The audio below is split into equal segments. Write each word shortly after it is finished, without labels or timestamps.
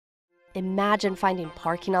Imagine finding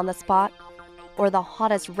parking on the spot or the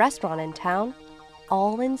hottest restaurant in town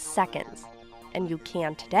all in seconds. And you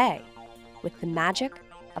can today with the magic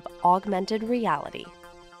of augmented reality.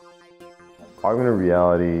 Augmented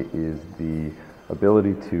reality is the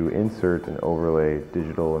ability to insert and overlay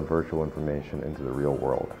digital and virtual information into the real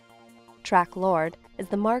world. Track Lord is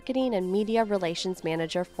the marketing and media relations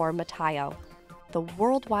manager for Mataio, the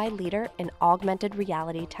worldwide leader in augmented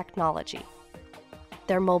reality technology.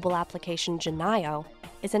 Their mobile application Genio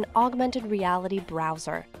is an augmented reality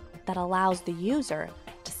browser that allows the user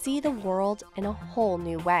to see the world in a whole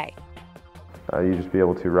new way. You just be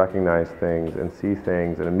able to recognize things and see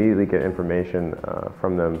things and immediately get information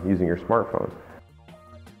from them using your smartphone.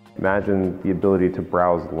 Imagine the ability to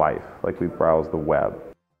browse life like we browse the web.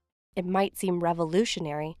 It might seem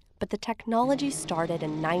revolutionary, but the technology started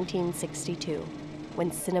in 1962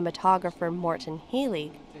 when cinematographer Morton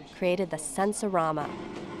Healy created the Sensorama,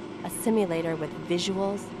 a simulator with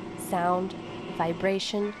visuals, sound,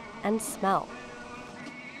 vibration, and smell.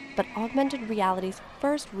 But augmented reality's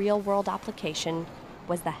first real-world application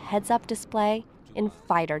was the heads-up display in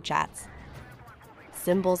fighter jets.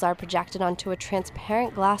 Symbols are projected onto a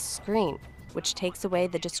transparent glass screen, which takes away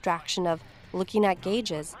the distraction of looking at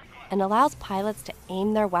gauges and allows pilots to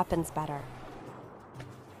aim their weapons better.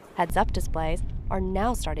 Heads-up displays are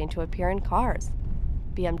now starting to appear in cars.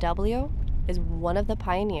 BMW is one of the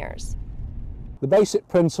pioneers. The basic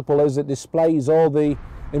principle is it displays all the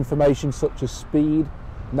information such as speed,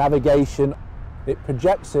 navigation. It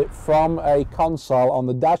projects it from a console on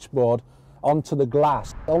the dashboard onto the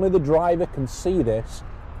glass. Only the driver can see this.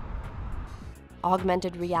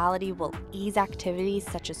 Augmented reality will ease activities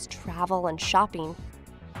such as travel and shopping,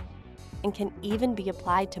 and can even be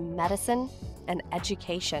applied to medicine and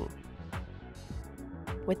education.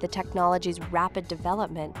 With the technology's rapid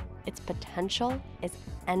development, its potential is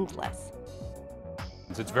endless.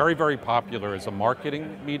 It's very, very popular as a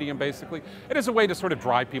marketing medium, basically. It is a way to sort of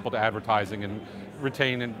drive people to advertising and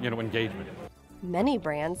retain engagement. Many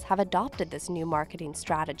brands have adopted this new marketing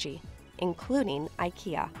strategy, including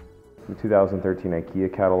IKEA. The 2013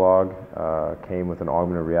 IKEA catalog came with an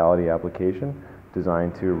augmented reality application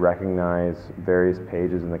designed to recognize various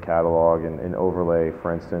pages in the catalog and overlay,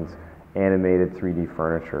 for instance, animated 3D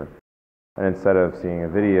furniture. And instead of seeing a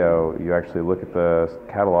video, you actually look at the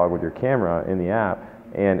catalog with your camera in the app,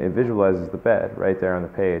 and it visualizes the bed right there on the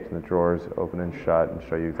page, and the drawers open and shut and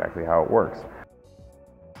show you exactly how it works.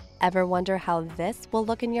 Ever wonder how this will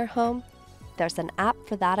look in your home? There's an app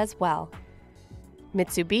for that as well.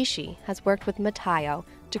 Mitsubishi has worked with Mataio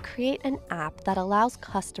to create an app that allows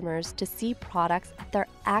customers to see products at their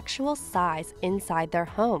actual size inside their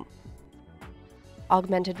home.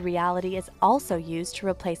 Augmented reality is also used to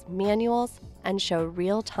replace manuals and show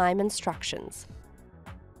real-time instructions.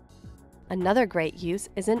 Another great use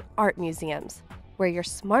is in art museums, where your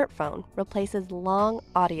smartphone replaces long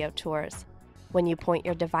audio tours. When you point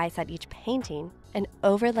your device at each painting, an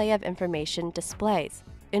overlay of information displays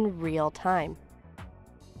in real time.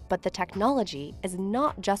 But the technology is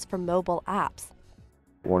not just for mobile apps.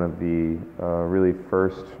 One of the really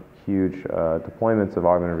first huge deployments of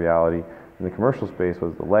augmented reality in the commercial space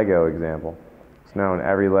was the Lego example. So now in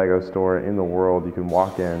every Lego store in the world, you can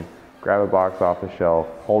walk in, grab a box off the shelf,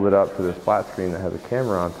 hold it up to this flat screen that has a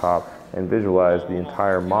camera on top, and visualize the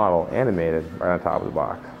entire model animated right on top of the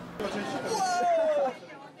box.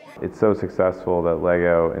 It's so successful that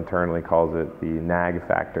Lego internally calls it the nag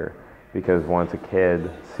factor, because once a kid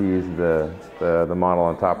sees the model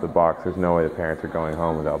on top of the box, there's no way the parents are going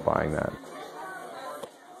home without buying that.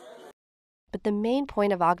 But the main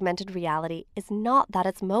point of augmented reality is not that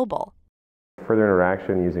it's mobile. Further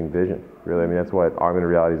interaction using vision, really. I mean, that's what augmented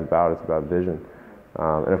reality is about. It's about vision.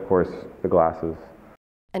 And of course, the glasses.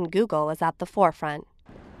 And Google is at the forefront.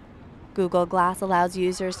 Google Glass allows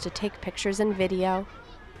users to take pictures and video,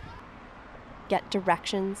 get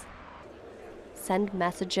directions, send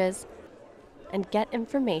messages, and get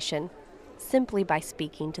information simply by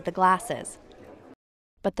speaking to the glasses.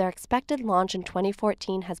 But their expected launch in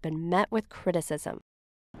 2014 has been met with criticism.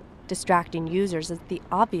 Distracting users is the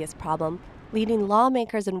obvious problem, leading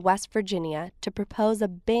lawmakers in West Virginia to propose a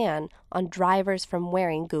ban on drivers from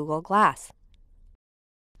wearing Google Glass.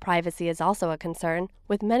 Privacy is also a concern,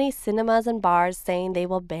 with many cinemas and bars saying they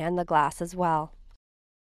will ban the glass as well.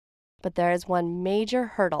 But there is one major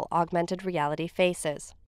hurdle augmented reality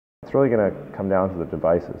faces. It's really going to come down to the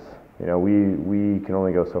devices. You know, we can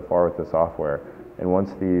only go so far with the software. And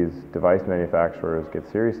once these device manufacturers get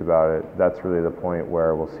serious about it, that's really the point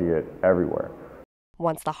where we'll see it everywhere.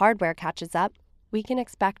 Once the hardware catches up, we can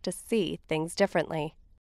expect to see things differently.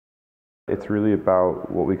 It's really about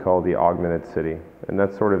what we call the augmented city, and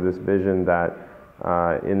that's sort of this vision that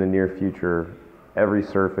in the near future, every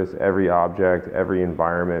surface, every object, every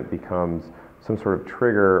environment becomes some sort of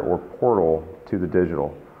trigger or portal to the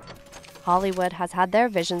digital. Hollywood has had their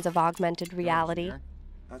visions of augmented reality,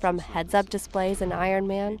 from heads-up displays in Iron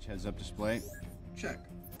Man, Heads-up display, check.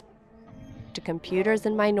 to computers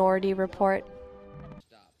in Minority Report,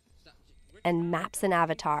 and maps in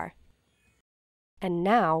Avatar. And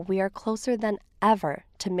now we are closer than ever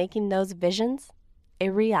to making those visions a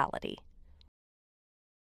reality.